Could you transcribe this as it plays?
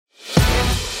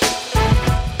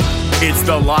It's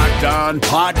the Locked On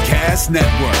Podcast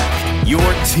Network, your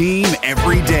team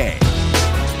every day.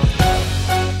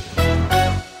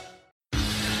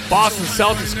 Boston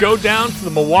Celtics go down to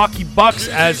the Milwaukee Bucks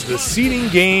as the seeding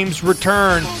games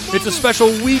return. It's a special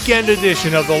weekend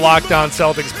edition of the Locked On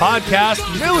Celtics podcast.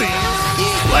 Millions.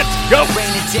 Let's go. Rain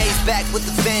J's back with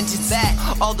the vengeance.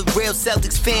 All the real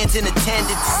Celtics fans in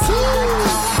attendance.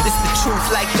 This the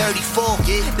truth like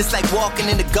 34. This like walking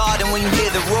in the garden when you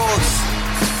hear the roars.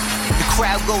 The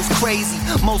crowd goes crazy.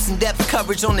 Most in-depth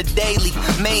coverage on the daily.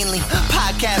 Mainly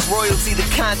podcast royalty, the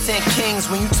content kings.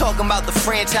 When you talking about the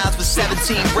franchise with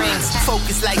 17 rings.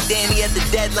 Focus like Danny at the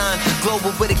deadline.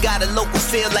 Global, but it got a local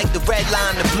feel like the red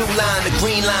line, the blue line, the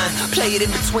green line. Play it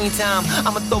in between time.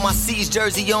 I'ma throw my C's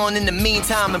jersey on in the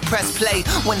meantime and press play.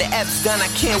 When the F's done, I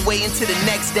can't wait until the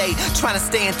next day. Trying to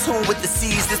stay in tune with the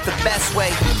C's, that's the best way.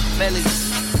 Mellies.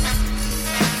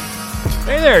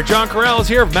 Hey there, John Corrales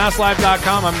here of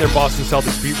MassLive.com. I'm their Boston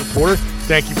Celtics beat reporter.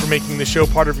 Thank you for making the show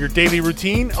part of your daily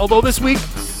routine. Although this week,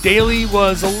 daily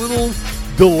was a little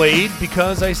delayed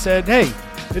because I said, hey,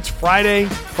 it's Friday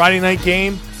night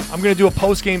game. I'm going to do a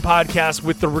post-game podcast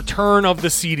with the return of the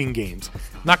seeding games.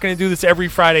 I'm not going to do this every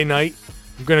Friday night.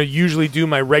 I'm going to usually do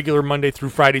my regular Monday through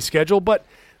Friday schedule, but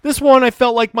this one I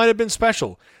felt like might have been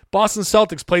special. Boston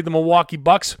Celtics played the Milwaukee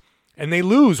Bucks, and they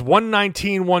lose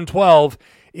 119-112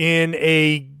 in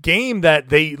a game that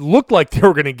they looked like they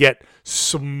were going to get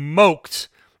smoked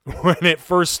when it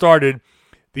first started.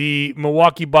 The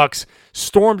Milwaukee Bucks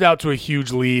stormed out to a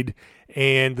huge lead,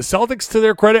 and the Celtics, to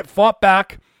their credit, fought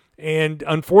back, and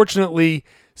unfortunately,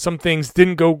 some things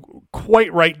didn't go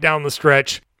quite right down the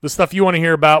stretch. The stuff you want to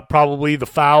hear about, probably the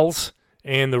fouls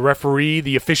and the referee,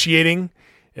 the officiating,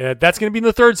 that's going to be in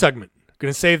the third segment.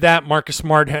 Going to save that. Marcus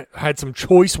Smart had some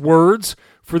choice words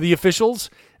for the officials,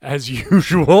 as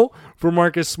usual for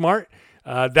Marcus Smart.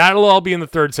 That'll all be in the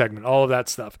third segment, all of that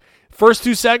stuff. First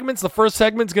two segments, the first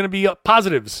segment's going to be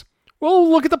positives. Well,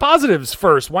 look at the positives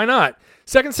first. Why not?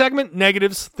 Second segment,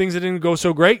 negatives, things that didn't go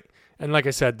so great. And like I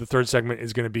said, the third segment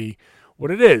is going to be what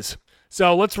it is.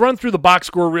 So let's run through the box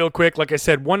score real quick. Like I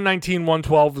said,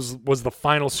 119-112 was the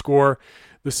final score.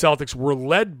 The Celtics were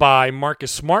led by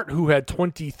Marcus Smart, who had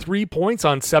 23 points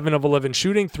on 7 of 11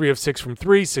 shooting, 3 of 6 from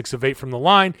 3, 6 of 8 from the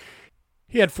line.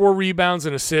 He had 4 rebounds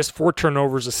and assists, 4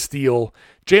 turnovers, a steal.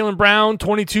 Jaylen Brown,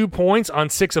 22 points on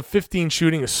 6 of 15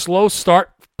 shooting, a slow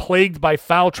start, plagued by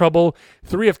foul trouble,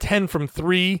 3 of 10 from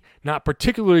 3, not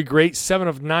particularly great, 7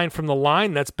 of 9 from the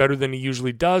line. That's better than he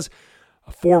usually does.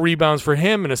 4 rebounds for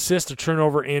him, an assist, a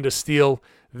turnover, and a steal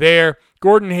there.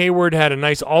 Gordon Hayward had a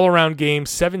nice all-around game,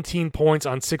 17 points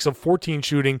on 6 of 14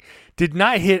 shooting. Did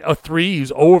not hit a 3. He was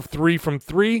 0 of 3 from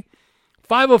 3.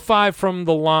 5 of 5 from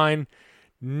the line.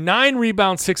 9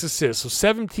 rebounds, 6 assists. So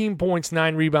 17 points,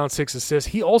 9 rebounds, 6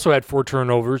 assists. He also had 4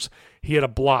 turnovers. He had a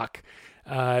block.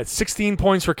 16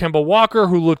 points for Kemba Walker,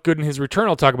 who looked good in his return.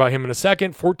 I'll talk about him in a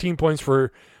second. 14 points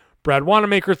for Brad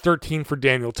Wanamaker. 13 for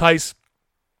Daniel Tice.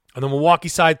 On the Milwaukee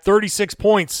side, 36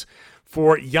 points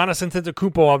for Giannis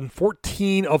Antetokounmpo on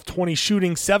 14 of 20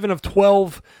 shooting, 7 of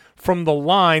 12 from the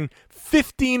line,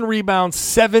 15 rebounds,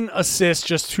 7 assists,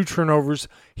 just 2 turnovers.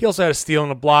 He also had a steal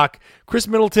and a block. Chris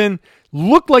Middleton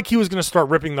looked like he was going to start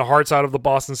ripping the hearts out of the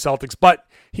Boston Celtics, but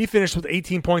he finished with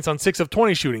 18 points on 6 of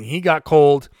 20 shooting. He got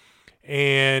cold,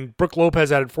 and Brook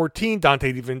Lopez added 14.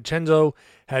 Dante DiVincenzo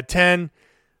had 10.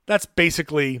 That's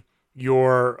basically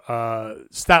your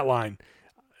stat line.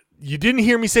 You didn't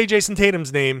hear me say Jason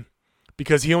Tatum's name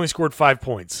because he only scored 5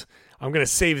 points. I'm going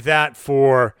to save that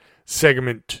for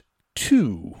segment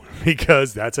 2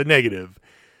 because that's a negative.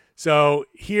 So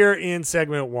here in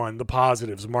segment 1, the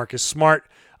positives. Marcus Smart,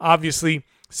 obviously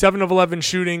 7 of 11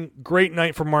 shooting. Great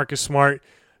night for Marcus Smart.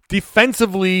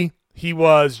 Defensively, he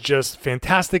was just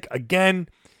fantastic. Again,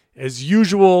 as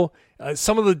usual,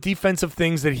 some of the defensive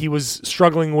things that he was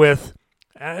struggling with,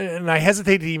 and I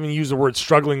hesitate to even use the word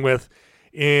struggling with,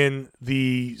 in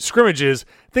the scrimmages,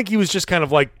 I think he was just kind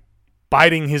of like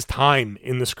biding his time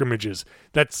in the scrimmages.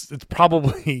 It's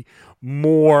probably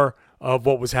more of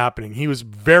what was happening. He was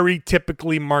very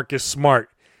typically Marcus Smart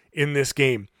in this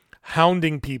game,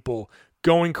 hounding people,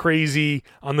 going crazy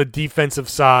on the defensive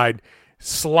side,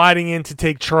 sliding in to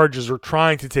take charges or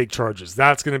trying to take charges.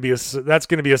 That's going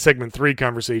to be a segment 3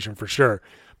 conversation for sure.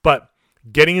 But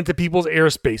getting into people's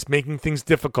airspace, making things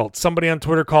difficult. Somebody on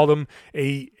Twitter called him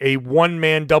a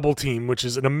one-man double team, which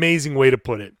is an amazing way to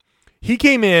put it. He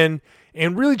came in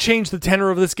and really changed the tenor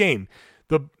of this game.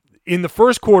 In the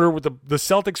first quarter, with the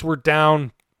Celtics were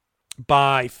down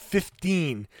by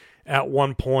 15 at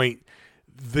one point.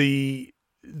 The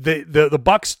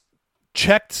Bucks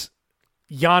checked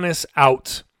Giannis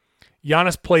out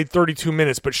Giannis played 32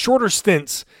 minutes, but shorter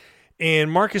stints,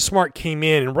 and Marcus Smart came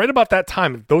in, and right about that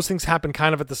time, those things happened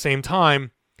kind of at the same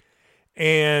time,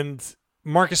 and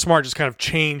Marcus Smart just kind of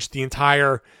changed the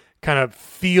entire kind of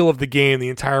feel of the game, the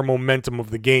entire momentum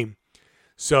of the game.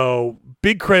 So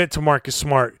big credit to Marcus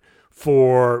Smart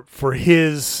for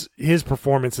his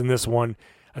performance in this one.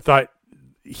 I thought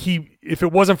if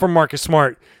it wasn't for Marcus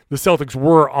Smart, the Celtics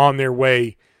were on their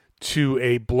way to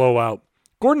a blowout.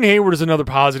 Gordon Hayward is another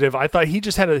positive. I thought he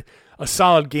just had a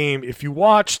solid game. If you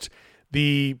watched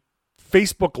the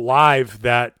Facebook Live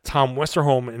that Tom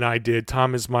Westerholm and I did,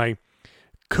 Tom is my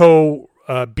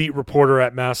co-beat reporter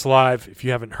at Mass Live, if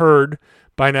you haven't heard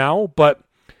by now, but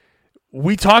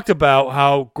we talked about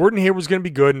how Gordon Hayward's going to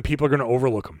be good and people are going to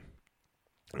overlook him.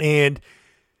 And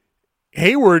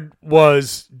Hayward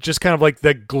was just kind of like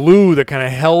the glue that kind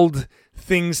of held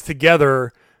things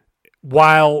together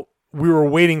while we were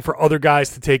waiting for other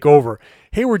guys to take over.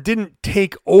 Hayward didn't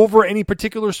take over any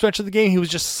particular stretch of the game. He was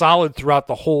just solid throughout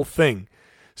the whole thing.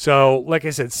 So, like I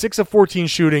said, 6 of 14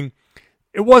 shooting.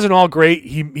 It wasn't all great.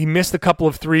 He missed a couple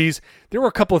of threes. There were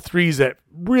a couple of threes that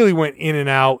really went in and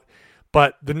out,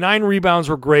 but the 9 rebounds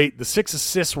were great. The 6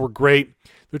 assists were great.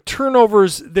 The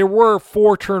turnovers, there were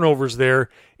 4 turnovers there,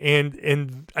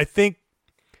 and I think,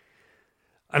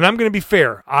 and I'm going to be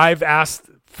fair, I've asked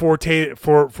for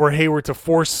Hayward to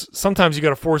force. Sometimes you got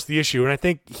to force the issue, and I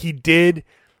think he did,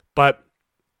 but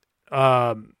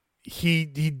he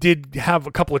did have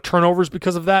a couple of turnovers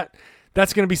because of that.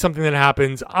 That's going to be something that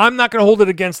happens. I'm not going to hold it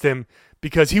against him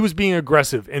because he was being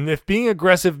aggressive, and if being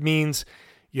aggressive means,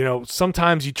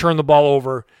 sometimes you turn the ball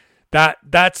over,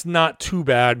 that's not too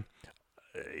bad.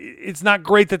 It's not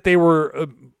great that they were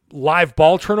live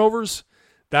ball turnovers.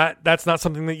 That's not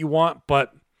something that you want,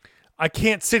 but I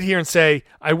can't sit here and say,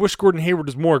 I wish Gordon Hayward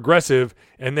was more aggressive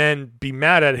and then be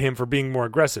mad at him for being more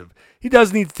aggressive. He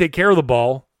does need to take care of the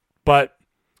ball, but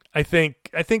I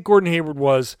think Gordon Hayward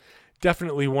was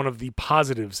definitely one of the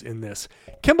positives in this.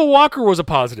 Kemba Walker was a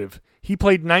positive. He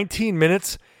played 19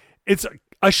 minutes. It's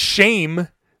a shame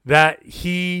that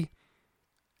he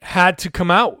had to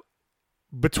come out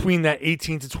between that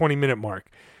 18 to 20 minute mark.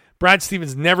 Brad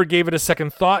Stevens never gave it a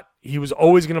second thought. He was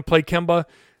always going to play Kemba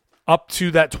up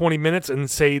to that 20 minutes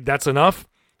and say that's enough,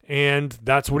 and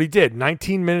that's what he did.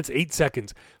 19 minutes, 8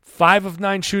 seconds. 5 of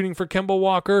 9 shooting for Kemba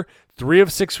Walker, 3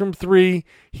 of 6 from 3.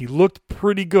 He looked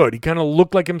pretty good. He kind of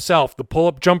looked like himself. The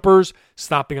pull-up jumpers,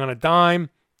 stopping on a dime.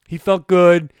 He felt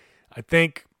good. I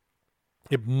think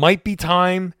it might be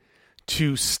time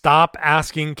to stop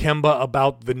asking Kemba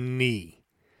about the knee,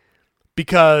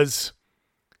 because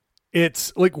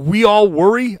it's like we all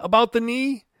worry about the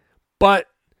knee, but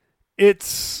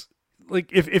it's like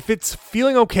if it's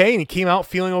feeling okay and he came out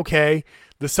feeling okay,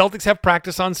 the Celtics have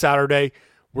practice on Saturday.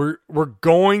 We're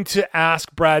going to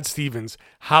ask Brad Stevens,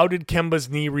 how did Kemba's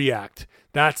knee react?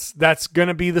 That's going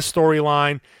to be the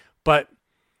storyline. But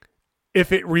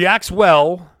if it reacts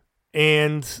well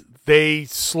and they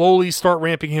slowly start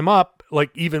ramping him up like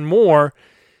even more,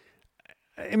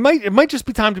 it might just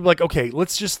be time to be like, okay,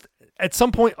 let's just at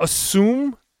some point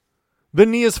assume the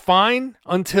knee is fine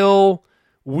until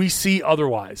we see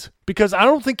otherwise. Because I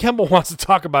don't think Kemba wants to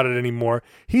talk about it anymore.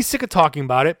 He's sick of talking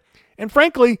about it. And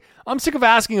frankly, I'm sick of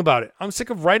asking about it. I'm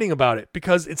sick of writing about it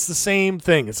because it's the same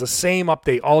thing. It's the same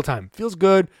update all the time. Feels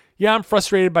good. Yeah, I'm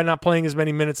frustrated by not playing as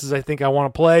many minutes as I think I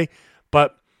want to play.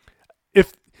 But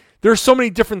if there's so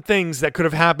many different things that could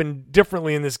have happened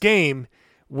differently in this game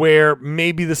where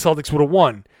maybe the Celtics would have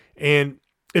won. And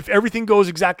if everything goes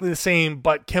exactly the same,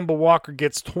 but Kemba Walker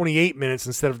gets 28 minutes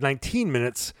instead of 19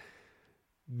 minutes,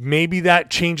 maybe that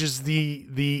changes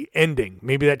the ending.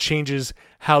 Maybe that changes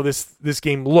how this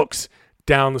game looks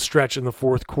down the stretch in the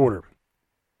fourth quarter.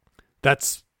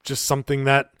 That's just something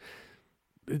that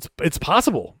it's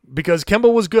possible because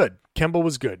Kemba was good. Kemba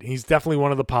was good. He's definitely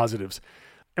one of the positives.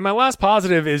 And my last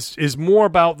positive is more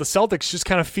about the Celtics just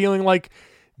kind of feeling like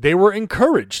they were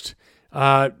encouraged.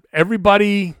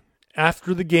 Everybody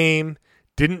after the game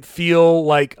didn't feel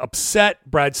like upset.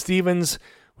 Brad Stevens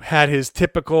had his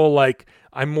typical like,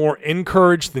 I'm more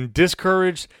encouraged than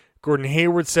discouraged. Gordon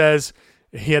Hayward says,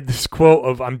 he had this quote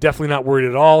of, I'm definitely not worried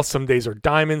at all. Some days are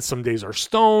diamonds, some days are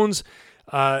stones.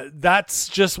 That's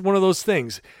just one of those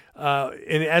things.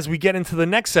 And as we get into the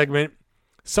next segment,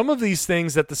 some of these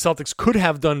things that the Celtics could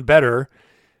have done better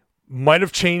might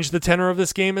have changed the tenor of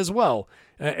this game as well,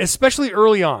 especially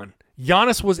early on.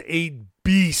 Giannis was a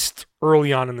beast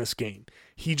early on in this game.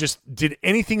 He just did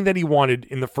anything that he wanted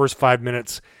in the first 5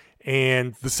 minutes,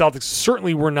 and the Celtics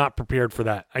certainly were not prepared for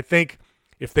that. I think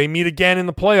if they meet again in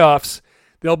the playoffs,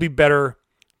 they'll be better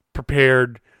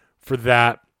prepared for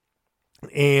that.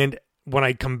 And when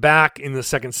I come back in the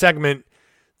second segment,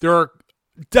 there are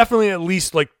definitely at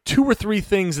least like 2 or 3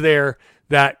 things there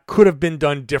that could have been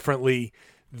done differently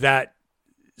that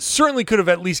certainly could have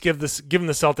at least given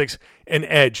the Celtics an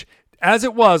edge. As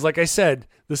it was, like I said,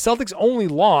 the Celtics only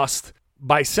lost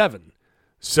by 7.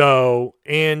 So,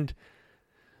 and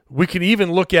we could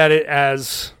even look at it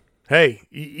as, hey,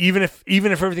 even if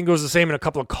everything goes the same and a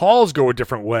couple of calls go a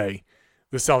different way,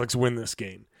 the Celtics win this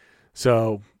game.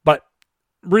 So, but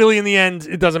really in the end,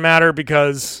 it doesn't matter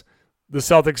because the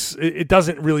Celtics, it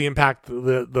doesn't really impact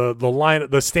the line,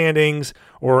 the standings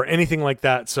or anything like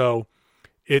that. So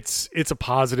it's a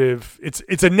positive.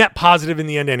 It's a net positive in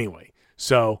the end anyway.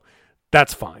 So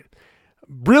that's fine.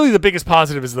 Really, the biggest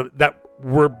positive is that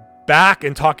we're back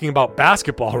and talking about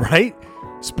basketball, right?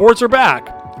 Sports are back.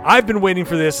 I've been waiting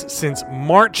for this since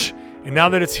March, and now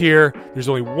that it's here, there's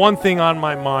only one thing on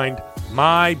my mind: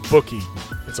 my bookie.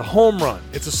 It's a home run.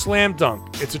 It's a slam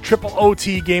dunk. It's a triple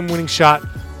OT game-winning shot,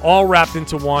 all wrapped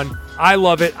into one. I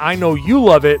love it. I know you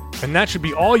love it, and that should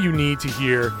be all you need to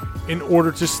hear in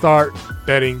order to start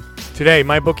betting today.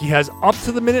 MyBookie has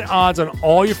up-to-the-minute odds on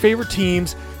all your favorite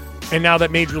teams, and now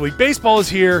that Major League Baseball is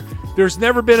here, there's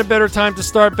never been a better time to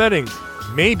start betting.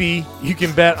 Maybe you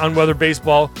can bet on whether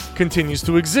baseball continues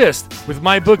to exist. With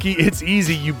MyBookie, it's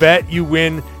easy. You bet, you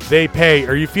win, they pay.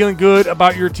 Are you feeling good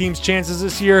about your team's chances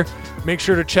this year? Make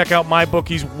sure to check out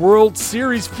MyBookie's World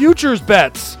Series futures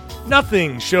bets.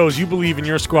 Nothing shows you believe in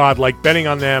your squad like betting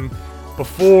on them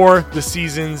before the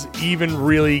season's even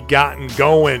really gotten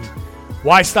going.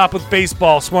 Why stop with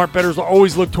baseball? Smart bettors will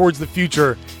always look towards the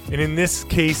future, and in this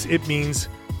case, it means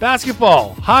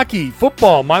basketball, hockey,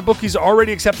 football. MyBookie's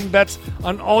already accepting bets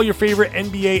on all your favorite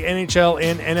NBA, NHL,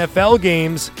 and NFL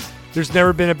games. There's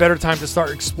never been a better time to start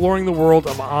exploring the world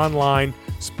of online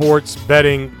sports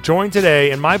betting. Join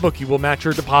today, and MyBookie will match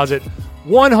your deposit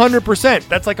 100%.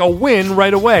 That's like a win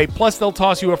right away. Plus, they'll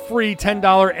toss you a free $10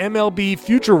 MLB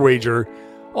future wager.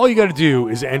 All you got to do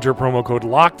is enter promo code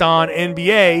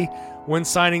LOCKEDONNBA when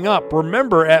signing up.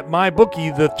 Remember, at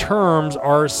MyBookie, the terms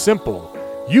are simple.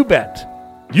 You bet,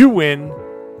 you win,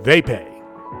 they pay.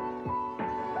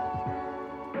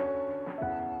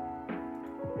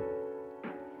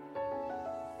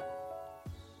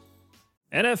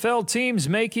 NFL teams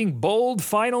making bold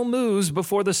final moves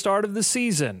before the start of the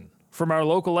season. From our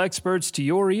local experts to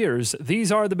your ears,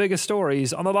 these are the biggest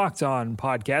stories on the Locked On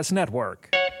Podcast Network.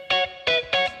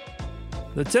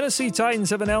 The Tennessee Titans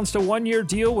have announced a 1-year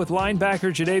deal with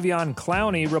linebacker Jadeveon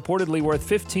Clowney, reportedly worth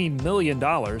 $15 million.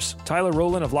 Tyler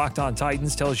Rowland of Locked On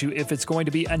Titans tells you if it's going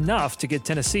to be enough to get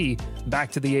Tennessee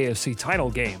back to the AFC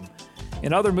title game.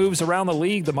 In other moves around the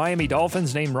league, the Miami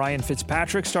Dolphins named Ryan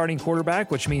Fitzpatrick starting quarterback,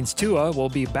 which means Tua will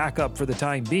be back up for the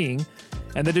time being.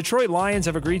 And the Detroit Lions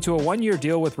have agreed to a 1-year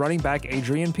deal with running back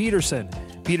Adrian Peterson.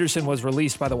 Peterson was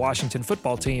released by the Washington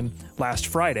football team last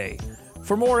Friday.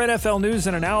 For more NFL news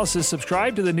and analysis,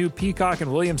 subscribe to the new Peacock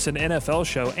and Williamson NFL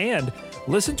show and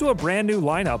listen to a brand new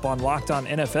lineup on Locked On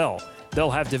NFL.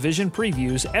 They'll have division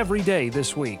previews every day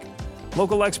this week.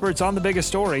 Local experts on the biggest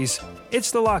stories.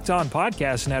 It's the Locked On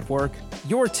Podcast Network,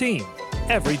 your team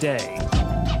every day.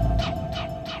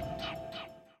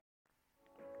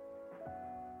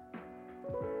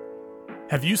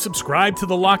 Have you subscribed to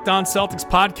the Locked On Celtics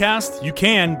podcast? You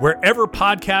can wherever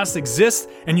podcasts exist,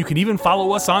 and you can even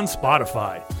follow us on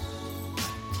Spotify.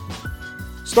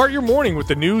 Start your morning with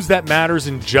the news that matters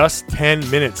in just 10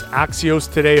 minutes. Axios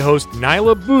Today host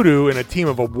Nyla Boodoo and a team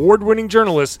of award-winning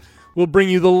journalists will bring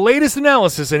you the latest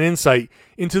analysis and insight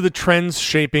into the trends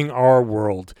shaping our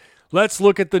world. Let's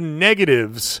look at the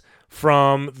negatives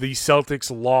from the Celtics'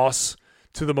 loss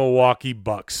to the Milwaukee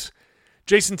Bucks.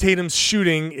 Jason Tatum's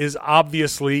shooting is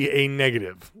obviously a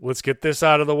negative. Let's get this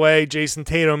out of the way. Jason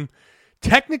Tatum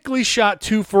technically shot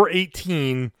 2 for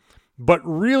 18, but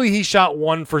really he shot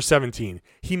 1 for 17.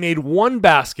 He made one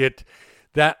basket.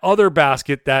 That other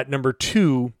basket, that number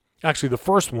 2, actually the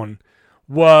first one,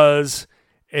 was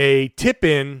a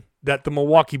tip-in that the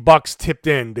Milwaukee Bucks tipped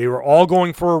in. They were all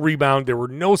going for a rebound. There were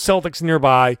no Celtics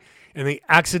nearby, and they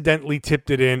accidentally tipped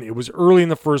it in. It was early in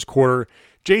the first quarter.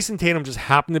 Jason Tatum just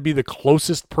happened to be the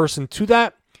closest person to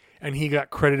that, and he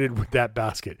got credited with that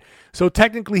basket. So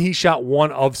technically he shot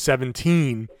 1 of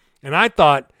 17. And I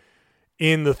thought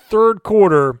in the third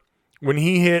quarter, when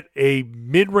he hit a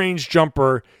mid-range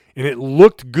jumper and it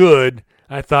looked good,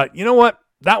 I thought, you know what?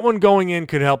 That one going in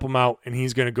could help him out, and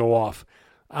he's going to go off.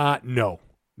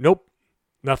 Nope,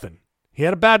 nothing. He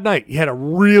had a bad night. He had a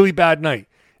really bad night.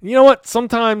 And you know what?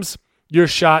 Sometimes your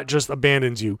shot just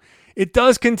abandons you. It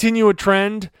does continue a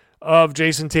trend of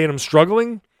Jason Tatum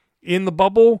struggling in the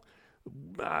bubble.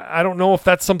 I don't know if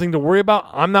that's something to worry about.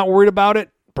 I'm not worried about it.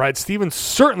 Brad Stevens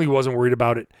certainly wasn't worried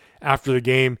about it after the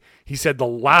game. He said the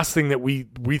last thing that we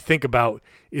think about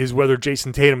is whether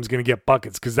Jason Tatum's going to get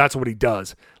buckets, because that's what he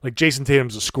does. Like, Jason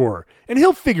Tatum's a scorer, and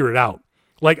he'll figure it out.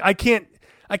 Like, I can't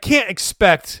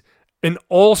expect an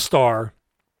all-star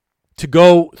to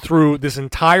go through this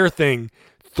entire thing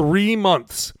 3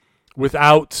 months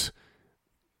without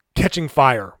catching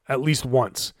fire at least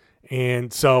once.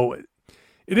 And so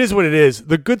it is what it is.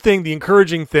 The good thing, the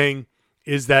encouraging thing,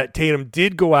 is that Tatum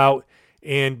did go out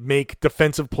and make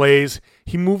defensive plays.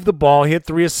 He moved the ball. He had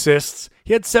 3 assists.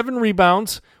 He had 7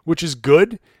 rebounds, which is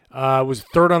good. Was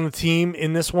third on the team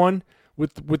in this one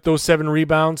with those 7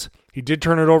 rebounds. He did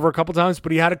turn it over a couple times,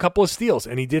 but he had a couple of steals,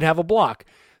 and he did have a block.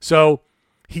 So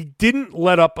he didn't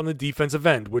let up on the defensive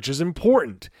end, which is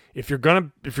important. If you're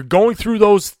going through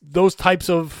those types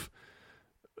of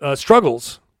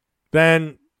struggles,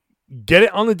 then get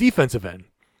it on the defensive end.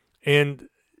 And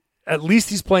at least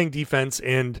he's playing defense,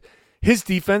 and his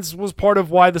defense was part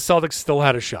of why the Celtics still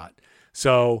had a shot.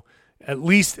 So at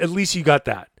least you got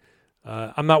that.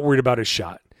 I'm not worried about his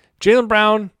shot. Jaylen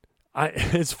Brown,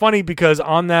 it's funny because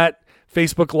on that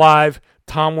Facebook Live,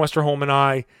 Tom Westerholm and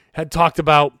I had talked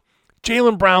about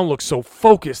Jaylen Brown looks so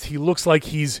focused. He looks like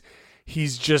he's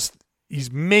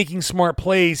making smart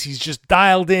plays. He's just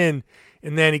dialed in.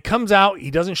 And then he comes out.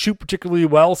 He doesn't shoot particularly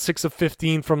well, 6 of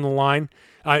 15 from the line.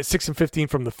 6 and 15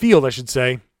 from the field, I should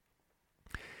say.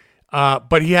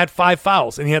 But he had 5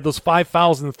 fouls, and he had those 5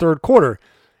 fouls in the third quarter.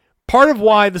 Part of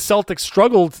why the Celtics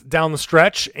struggled down the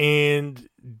stretch and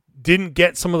didn't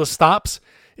get some of the stops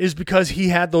is because he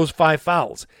had those 5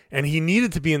 fouls, and he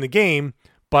needed to be in the game,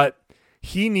 but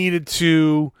he needed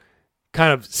to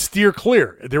kind of steer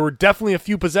clear. There were definitely a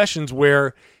few possessions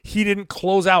where he didn't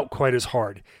close out quite as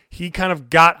hard. He kind of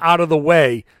got out of the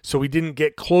way so he didn't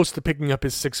get close to picking up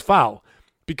his 6th foul,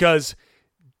 because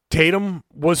Tatum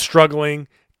was struggling.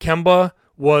 Kemba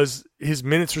his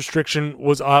minutes restriction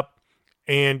was up,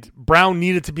 and Brown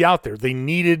needed to be out there. They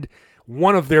needed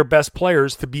one of their best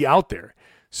players to be out there.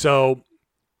 So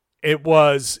it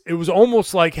was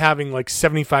almost like having like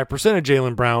 75% of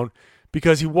Jaylen Brown,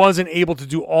 because he wasn't able to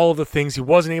do all of the things. He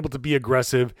wasn't able to be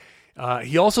aggressive.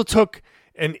 He also took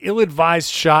an ill-advised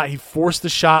shot. He forced the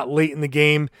shot late in the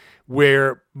game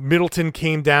where Middleton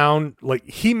came down. Like,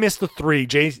 he missed the 3.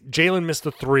 Jaylen missed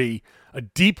the 3, a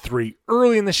deep 3,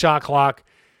 early in the shot clock.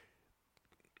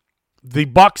 The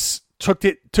Bucks took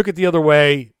it the other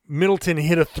way. Middleton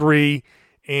hit a 3,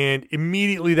 and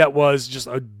immediately that was just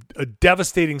a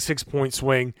devastating 6-point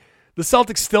swing. The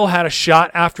Celtics still had a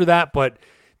shot after that, but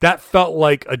that felt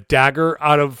like a dagger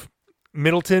out of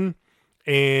Middleton,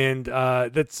 and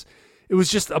it was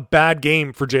just a bad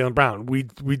game for Jaylen Brown.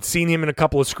 We'd seen him in a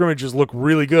couple of scrimmages look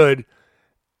really good.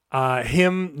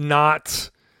 Him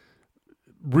not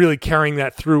really carrying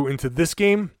that through into this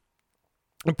game.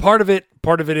 And part of it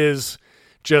is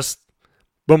just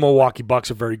the Milwaukee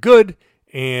Bucks are very good,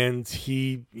 and if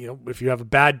you have a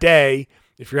bad day,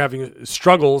 if you're having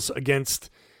struggles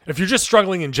if you're just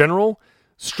struggling in general,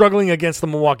 struggling against the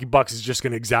Milwaukee Bucks is just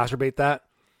going to exacerbate that.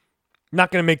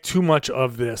 Not going to make too much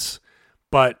of this,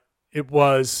 but it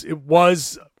was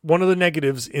one of the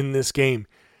negatives in this game.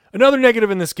 Another negative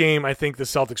in this game, I think the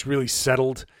Celtics really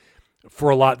settled for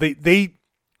a lot.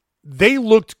 They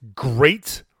looked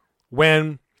great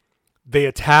when they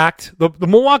attacked. The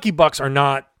Milwaukee Bucks are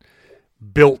not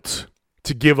built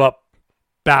to give up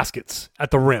baskets at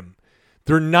the rim.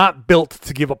 They're not built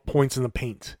to give up points in the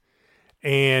paint.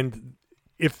 And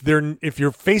if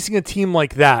you're facing a team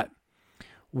like that,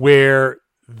 where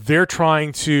they're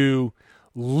trying to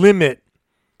limit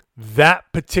that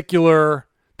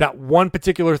one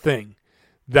particular thing,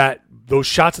 that those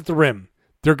shots at the rim,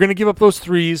 they're going to give up those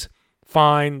 3s.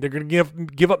 Fine. They're going to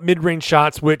give up mid-range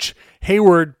shots, which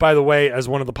Hayward, by the way, as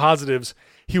one of the positives,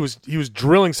 he was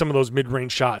drilling some of those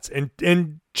mid-range shots, and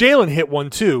Jaylen hit one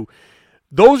too.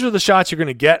 Those are the shots you're going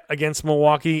to get against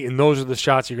Milwaukee, and those are the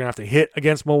shots you're going to have to hit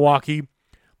against Milwaukee.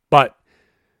 But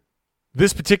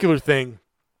this particular thing,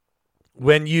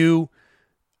 when you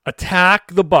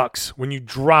attack the Bucks, when you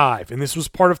drive, and this was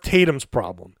part of Tatum's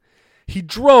problem, he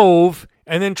drove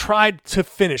and then tried to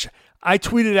finish. I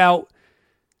tweeted out,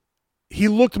 he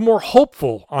looked more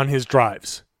hopeful on his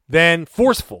drives than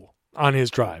forceful on his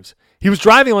drives. He was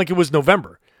driving like it was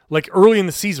November, like early in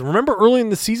the season. Remember early in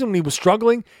the season when he was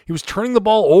struggling? He was turning the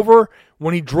ball over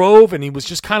when he drove, and he was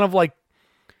just kind of like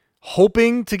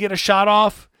hoping to get a shot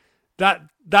off.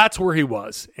 That's where he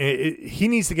was. He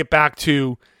needs to get back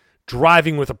to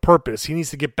driving with a purpose. He needs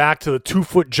to get back to the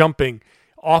 2-foot jumping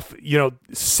off,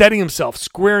 setting himself,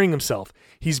 squaring himself.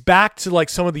 He's back to like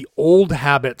some of the old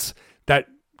habits that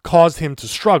caused him to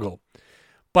struggle.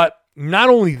 But not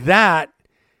only that,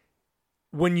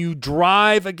 when you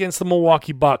drive against the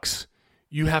Milwaukee Bucks,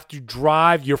 you have to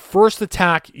drive your first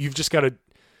attack. You've just got to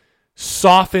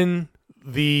soften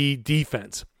the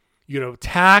defense.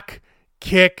 Attack,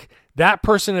 kick, that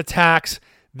person attacks,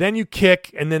 then you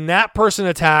kick, and then that person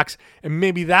attacks, and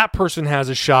maybe that person has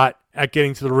a shot at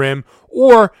getting to the rim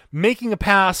or making a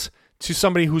pass to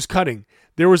somebody who's cutting.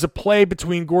 There was a play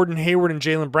between Gordon Hayward and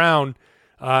Jaylen Brown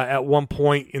at one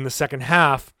point in the second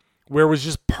half where it was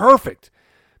just perfect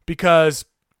because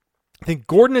I think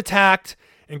Gordon attacked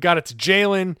and got it to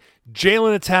Jaylen.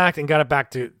 Jaylen attacked and got it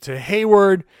back to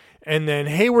Hayward. And then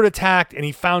Hayward attacked and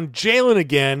he found Jaylen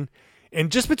again.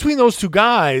 And just between those two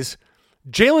guys,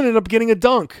 Jaylen ended up getting a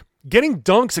dunk. Getting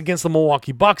dunks against the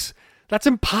Milwaukee Bucks, that's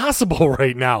impossible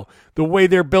right now. The way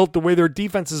they're built, the way their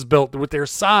defense is built, with their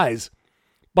size.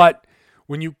 But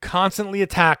when you constantly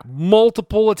attack,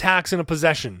 multiple attacks in a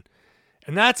possession,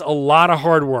 and that's a lot of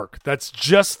hard work.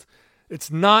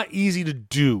 It's not easy to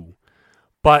do.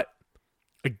 But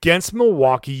against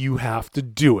Milwaukee, you have to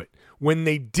do it. When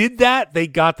they did that, they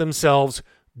got themselves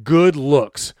good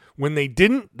looks. When they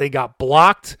didn't, they got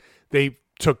blocked. They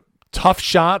took tough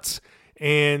shots,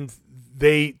 and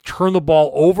they turned the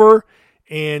ball over,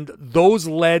 and those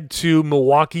led to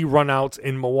Milwaukee runouts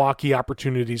and Milwaukee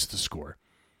opportunities to score.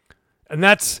 And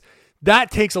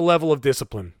that takes a level of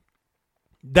discipline.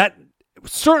 That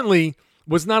certainly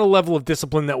was not a level of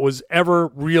discipline that was ever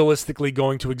realistically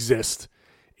going to exist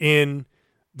in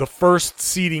the first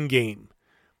seeding game.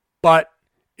 But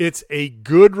it's a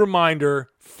good reminder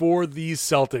for these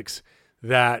Celtics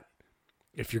that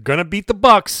if you're going to beat the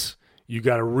Bucks, you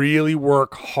got to really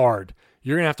work hard.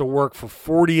 You're going to have to work for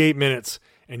 48 minutes,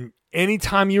 and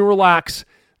anytime you relax,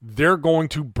 they're going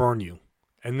to burn you.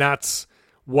 And that's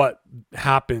what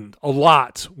happened a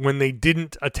lot when they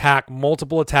didn't attack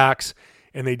multiple attacks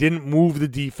and they didn't move the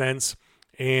defense,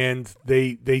 and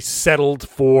they settled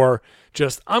for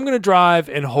just, I'm going to drive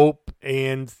and hope,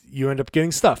 and you end up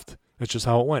getting stuffed. That's just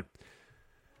how it went.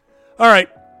 All right.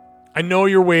 I know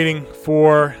you're waiting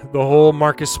for the whole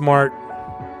Marcus Smart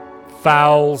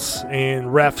fouls and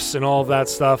refs and all of that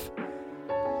stuff.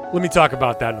 Let me talk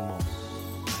about that in a moment.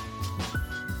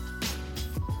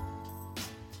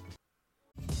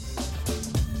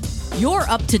 You're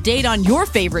up to date on your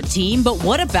favorite team, but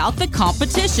what about the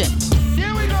competition?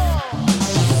 Here we go!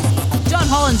 John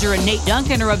Hollinger and Nate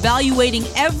Duncan are evaluating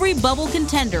every bubble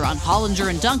contender on Hollinger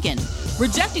and Duncan.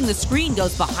 Rejecting the Screen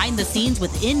goes behind the scenes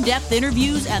with in-depth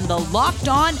interviews, and the Locked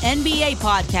On NBA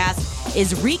podcast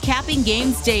is recapping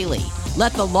games daily.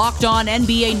 Let the Locked On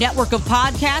NBA network of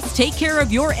podcasts take care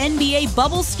of your NBA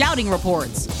bubble scouting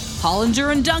reports.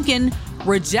 Hollinger and Duncan,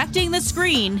 Rejecting the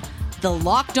Screen, the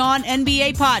Locked On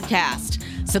NBA podcast.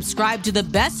 Subscribe to the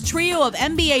best trio of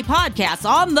NBA podcasts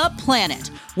on the planet,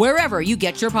 wherever you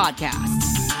get your podcasts.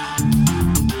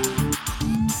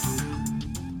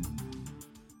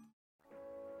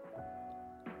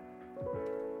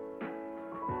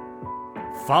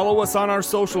 Follow us on our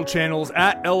social channels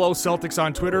at LO Celtics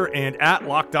on Twitter and at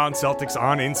Locked On Celtics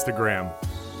on Instagram.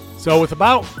 So with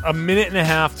about a minute and a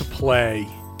half to play,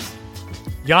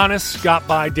 Giannis got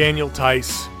by Daniel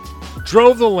Tice,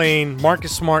 drove the lane.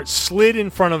 Marcus Smart slid in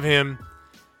front of him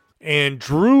and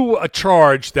drew a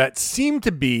charge that seemed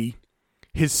to be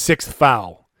his sixth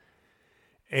foul,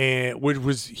 and which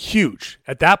was huge.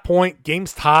 At that point,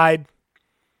 game's tied.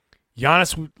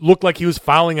 Giannis looked like he was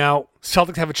fouling out.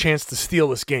 Celtics have a chance to steal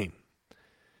this game.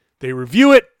 They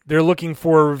review it. They're looking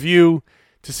for a review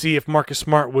to see if Marcus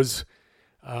Smart was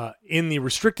in the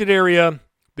restricted area.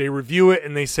 They review it,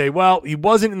 and they say, well, he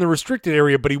wasn't in the restricted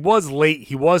area, but he was late.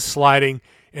 He was sliding,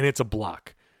 and it's a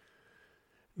block.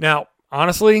 Now,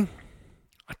 honestly,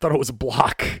 I thought it was a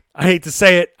block. I hate to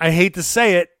say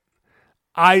it.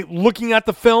 Looking at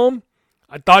the film,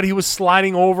 I thought he was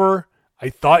sliding over. I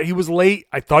thought he was late.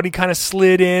 I thought he kind of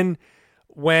slid in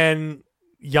when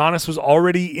Giannis was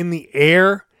already in the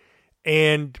air.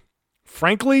 And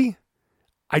frankly,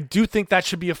 I do think that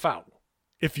should be a foul.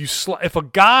 If a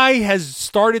guy has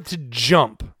started to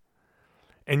jump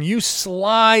and you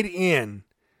slide in,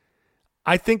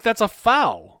 I think that's a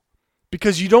foul,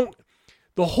 because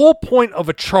the whole point of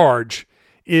a charge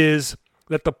is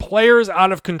that the player is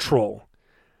out of control.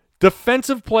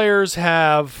 Defensive players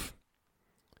have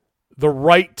the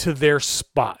right to their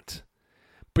spot,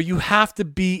 but you have to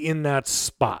be in that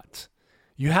spot.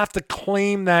 You have to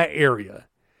claim that area.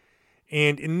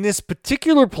 And in this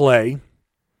particular play,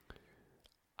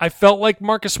 I felt like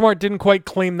Marcus Smart didn't quite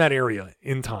claim that area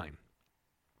in time.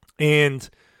 And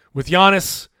with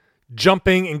Giannis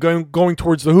jumping and going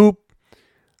towards the hoop,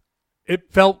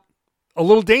 it felt a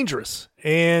little dangerous.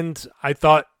 And I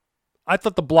thought I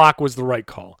thought the block was the right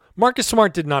call. Marcus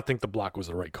Smart did not think the block was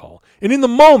the right call. And in the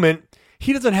moment,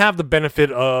 he doesn't have the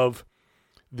benefit of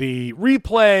the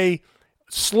replay,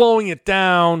 slowing it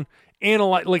down,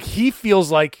 analyze. Like, he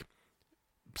feels like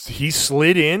he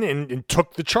slid in and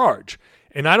took the charge.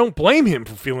 And I don't blame him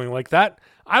for feeling like that.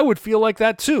 I would feel like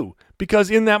that too, because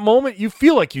in that moment, you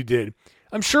feel like you did.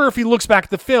 I'm sure if he looks back at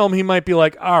the film, he might be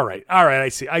like, all right, I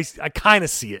see. I kind of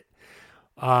see it.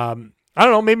 I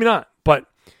don't know, maybe not, but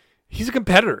he's a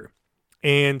competitor.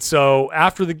 And so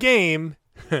after the game,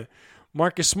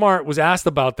 Marcus Smart was asked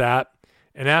about that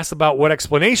and asked about what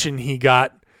explanation he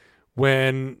got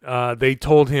when they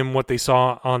told him what they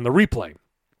saw on the replay.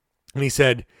 And he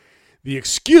said, the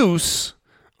excuse,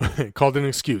 called it an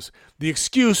excuse. The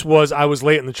excuse was I was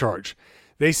late in the charge.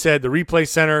 They said, the replay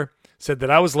center said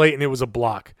that I was late and it was a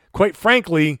block. Quite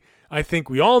frankly, I think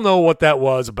we all know what that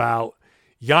was about.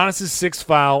 Giannis's sixth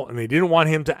foul, and they didn't want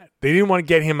to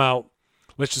get him out.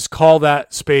 Let's just call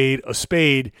that spade a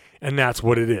spade, and that's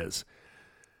what it is.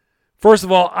 First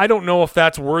of all, I don't know if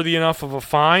that's worthy enough of a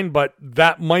fine, but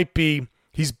that might be,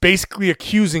 he's basically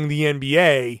accusing the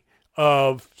NBA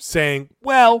of saying,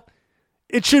 well,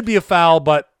 it should be a foul,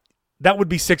 but that would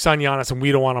be 6 on Giannis, and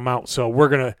we don't want him out, so we're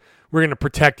gonna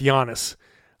protect Giannis.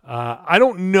 I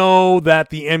don't know that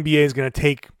the NBA is going to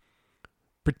take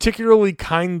particularly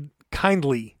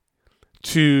kindly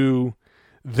to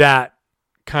that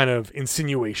kind of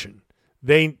insinuation.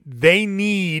 They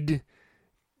need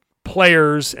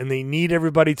players and they need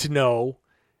everybody to know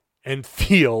and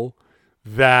feel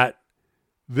that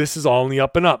this is all in the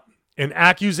up and up. And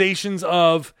accusations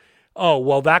of, oh,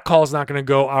 well, that call is not going to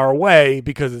go our way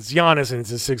because it's Giannis and it's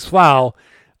his sixth foul,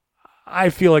 I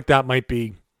feel like that might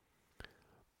be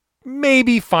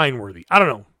maybe fine-worthy. I don't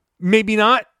know. Maybe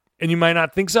not, and you might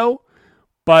not think so,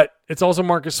 but it's also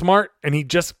Marcus Smart, and he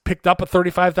just picked up a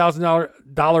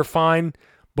 $35,000 fine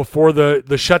before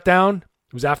the shutdown.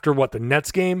 It was after, the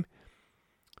Nets game?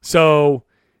 So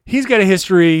he's got a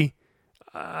history.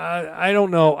 I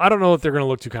don't know. I don't know if they're going to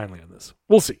look too kindly on this.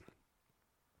 We'll see.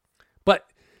 But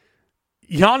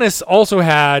Giannis also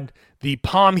had the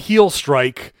palm heel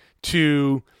strike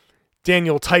to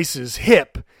Daniel Tice's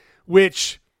hip,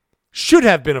 which should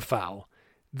have been a foul.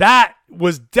 That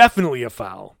was definitely a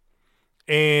foul.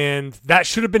 And that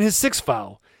should have been his sixth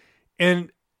foul. And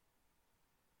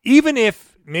even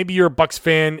if maybe you're a Bucks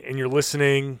fan and you're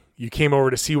listening, you came over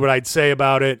to see what I'd say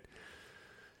about it,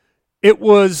 it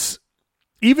was,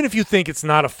 even if you think it's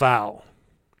not a foul,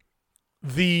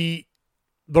 the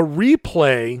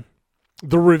replay,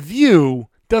 the review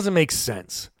doesn't make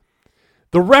sense.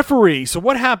 The referee, so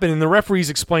what happened, and the referees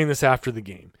explained this after the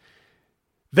game,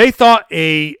 they thought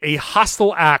a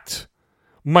hostile act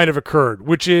might have occurred,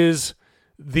 which is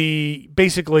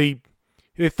basically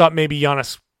they thought maybe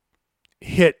Giannis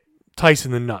hit Tice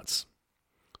in the nuts.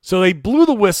 So they blew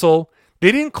the whistle.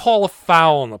 They didn't call a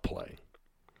foul on the play.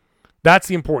 That's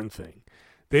the important thing.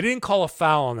 They didn't call a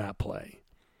foul on that play.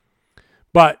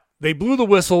 But they blew the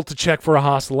whistle to check for a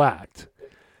hostile act.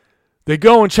 They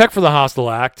go and check for the hostile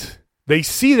act. They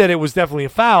see that it was definitely a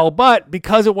foul, but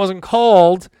because it wasn't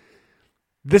called,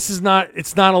 it's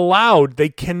not allowed. They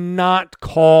cannot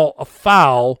call a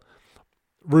foul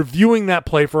reviewing that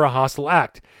play for a hostile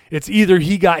act. It's either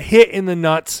he got hit in the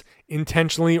nuts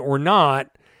intentionally or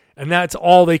not, and that's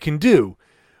all they can do,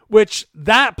 which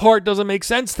that part doesn't make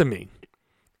sense to me.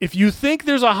 If you think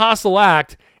there's a hostile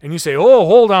act and you say, oh,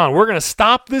 hold on, we're going to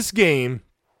stop this game,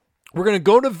 we're going to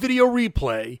go to video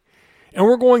replay, and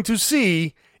we're going to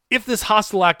see if this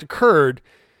hostile act occurred,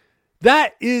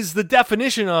 that is the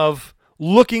definition of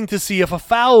looking to see if a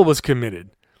foul was committed,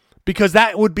 because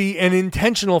that would be an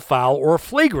intentional foul or a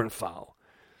flagrant foul.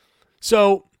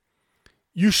 So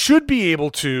you should be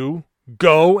able to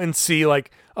go and see,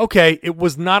 like, okay, it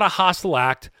was not a hostile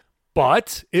act,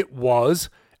 but it was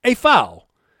a foul.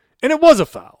 And it was a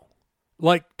foul.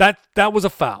 Like, that was a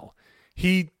foul.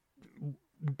 He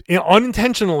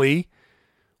unintentionally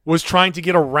was trying to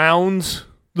get around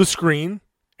the screen,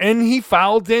 and he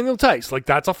fouled Daniel Tice. Like,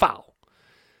 that's a foul.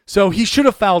 So he should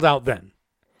have fouled out then.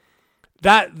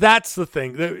 That's the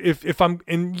thing. If I'm,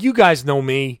 and you guys know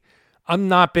me, I'm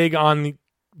not big on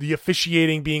the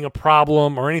officiating being a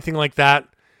problem or anything like that.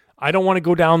 I don't want to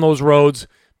go down those roads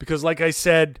because, like I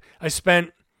said, I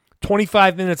spent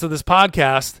 25 minutes of this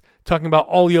podcast talking about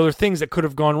all the other things that could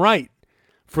have gone right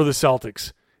for the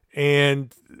Celtics.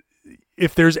 And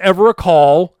if there's ever a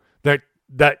call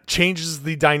that changes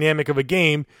the dynamic of a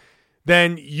game,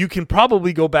 then you can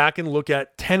probably go back and look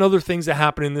at 10 other things that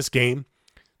happened in this game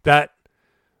that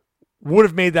would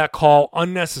have made that call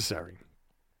unnecessary.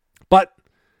 But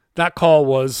That call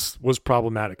was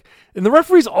problematic. And the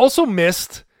referees also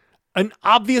missed an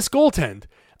obvious goaltend.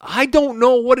 I don't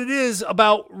know what it is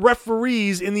about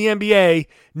referees in the NBA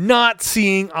not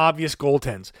seeing obvious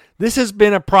goaltends. This has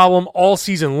been a problem all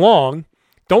season long.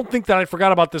 Don't think that I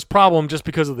forgot about this problem just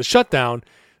because of the shutdown.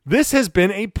 This has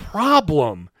been a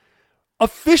problem.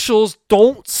 Officials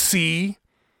don't see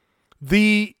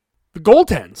the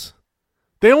goaltends.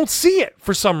 They don't see it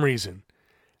for some reason.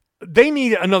 They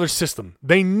need another system.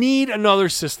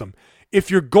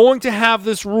 If you're going to have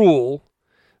this rule,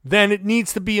 then it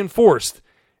needs to be enforced.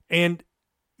 And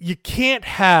you can't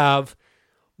have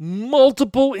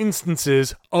multiple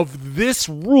instances of this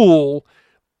rule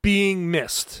being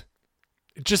missed.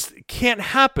 It just can't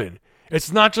happen.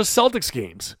 It's not just Celtics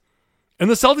games. And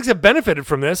the Celtics have benefited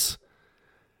from this,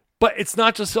 but it's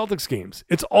not just Celtics games.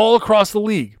 It's all across the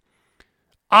league.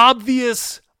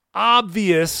 Obvious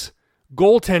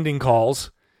goaltending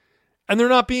calls, and they're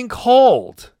not being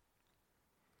called.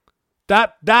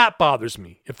 That bothers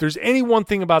me. If there's any one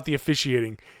thing about the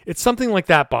officiating, it's something like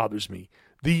that bothers me.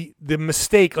 The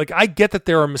mistake, like I get that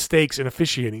there are mistakes in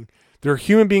officiating. There are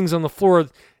human beings on the floor.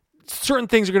 Certain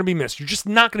things are going to be missed. You're just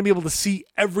not going to be able to see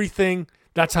everything.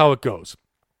 That's how it goes.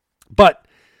 But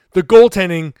the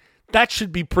goaltending, that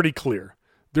should be pretty clear.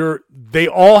 They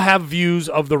all have views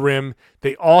of the rim.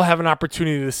 They all have an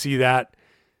opportunity to see that.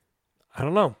 I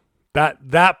don't know.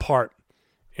 That part.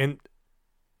 And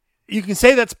you can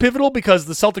say that's pivotal because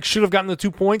the Celtics should have gotten the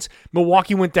 2 points.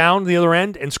 Milwaukee went down the other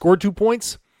end and scored 2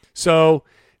 points. So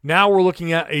now we're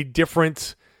looking at a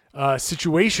different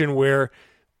situation where,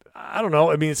 I don't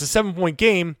know, I mean, it's a 7-point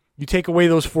game. You take away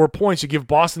those 4 points. You give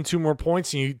Boston 2 more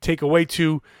points, and you take away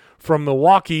 2 from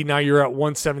Milwaukee. Now you're at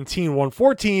 117,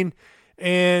 114.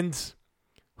 And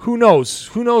who knows?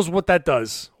 Who knows what that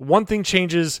does? One thing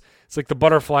changes. It's like the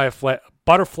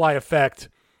butterfly effect.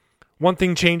 One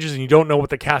thing changes and you don't know what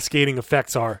the cascading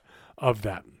effects are of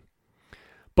that.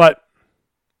 But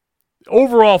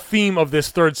overall theme of this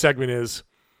third segment is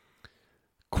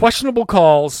questionable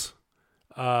calls.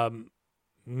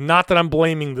 Not that I'm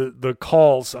blaming the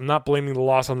calls. I'm not blaming the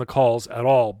loss on the calls at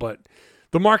all. But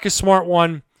the Marcus Smart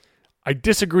one, I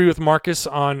disagree with Marcus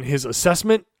on his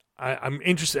assessment. I'm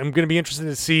interested. I'm going to be interested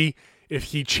to see if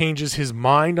he changes his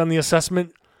mind on the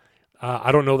assessment.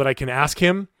 I don't know that I can ask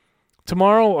him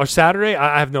tomorrow or Saturday.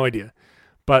 I have no idea.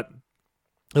 But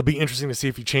it'll be interesting to see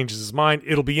if he changes his mind.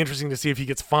 It'll be interesting to see if he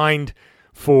gets fined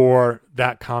for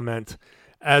that comment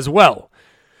as well.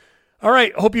 All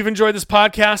right. Hope you've enjoyed this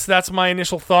podcast. That's my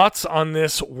initial thoughts on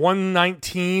this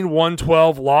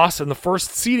 119-112 loss in the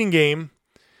first seeding game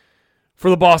for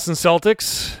the Boston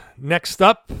Celtics. Next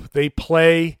up, they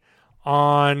play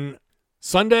on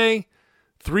Sunday,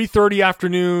 3:30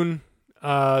 afternoon,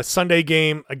 Sunday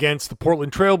game against the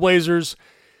Portland Trailblazers.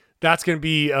 That's gonna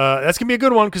be a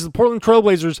good one because the Portland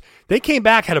Trailblazers, they came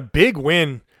back, had a big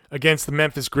win against the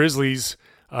Memphis Grizzlies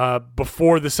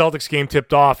before the Celtics game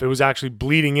tipped off. It was actually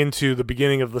bleeding into the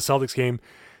beginning of the Celtics game.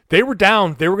 They were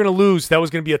down. They were going to lose. That was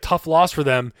going to be a tough loss for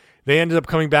them. They ended up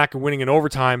coming back and winning in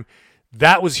overtime.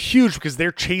 That was huge because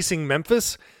they're chasing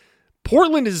Memphis.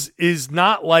 Portland is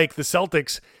not like the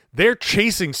Celtics. They're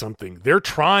chasing something. They're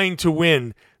trying to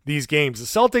win these games. The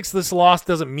Celtics, this loss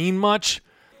doesn't mean much,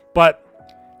 but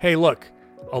hey, look,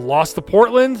 a loss to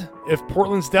Portland, if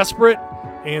Portland's desperate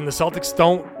and the Celtics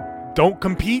don't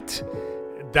compete,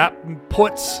 that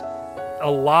puts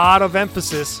a lot of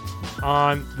emphasis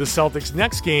on the Celtics'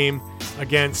 next game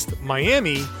against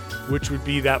Miami, which would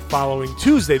be that following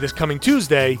Tuesday, this coming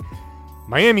Tuesday.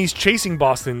 Miami's chasing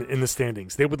Boston in the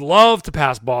standings. They would love to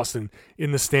pass Boston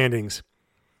in the standings.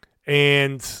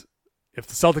 And if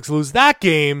the Celtics lose that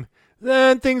game,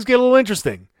 then things get a little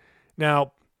interesting.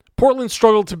 Now, Portland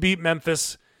struggled to beat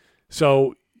Memphis,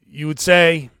 so you would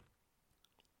say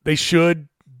the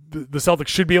Celtics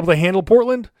should be able to handle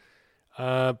Portland.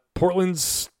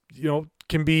 Portland's,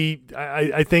 can be,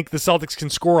 I think the Celtics can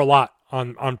score a lot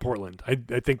on Portland. I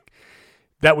think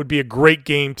that would be a great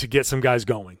game to get some guys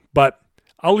going. But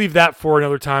I'll leave that for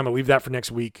another time. I'll leave that for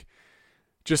next week.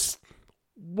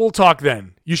 We'll talk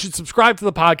then. You should subscribe to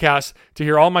the podcast to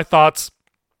hear all my thoughts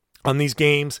on these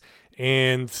games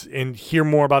and hear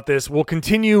more about this. We'll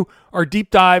continue our deep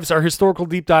dives, our historical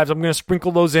deep dives. I'm going to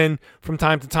sprinkle those in from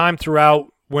time to time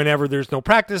throughout whenever there's no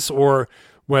practice or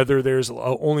whether there's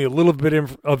only a little bit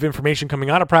of information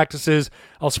coming out of practices.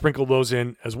 I'll sprinkle those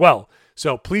in as well.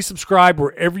 So please subscribe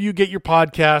wherever you get your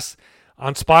podcasts.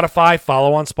 On Spotify,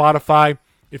 follow on Spotify.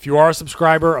 If you are a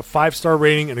subscriber, a 5-star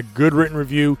rating and a good written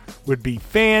review would be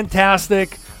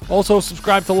fantastic. Also,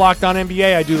 subscribe to Locked On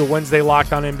NBA. I do the Wednesday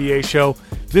Locked On NBA show.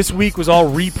 This week was all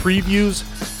re-previews,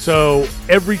 so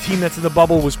every team that's in the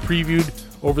bubble was previewed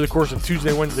over the course of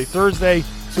Tuesday, Wednesday, Thursday.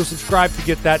 So subscribe to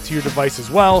get that to your device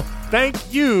as well.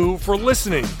 Thank you for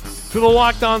listening to the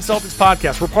Locked On Celtics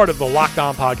podcast. We're part of the Locked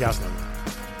On Podcast Network.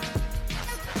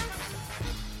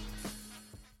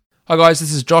 Hi guys,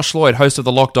 this is Josh Lloyd, host of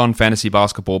the Locked On Fantasy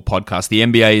Basketball podcast. The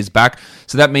NBA is back,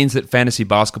 so that means that fantasy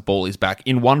basketball is back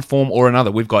in one form or another.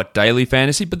 We've got daily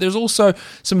fantasy, but there's also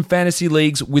some fantasy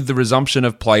leagues with the resumption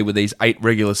of play with these 8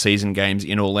 regular season games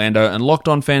in Orlando, and Locked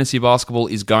On Fantasy Basketball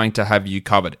is going to have you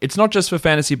covered. It's not just for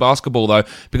fantasy basketball though,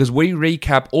 because we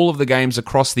recap all of the games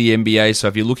across the NBA, so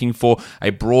if you're looking for a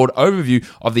broad overview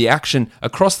of the action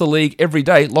across the league every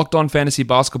day, Locked On Fantasy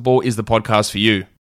Basketball is the podcast for you.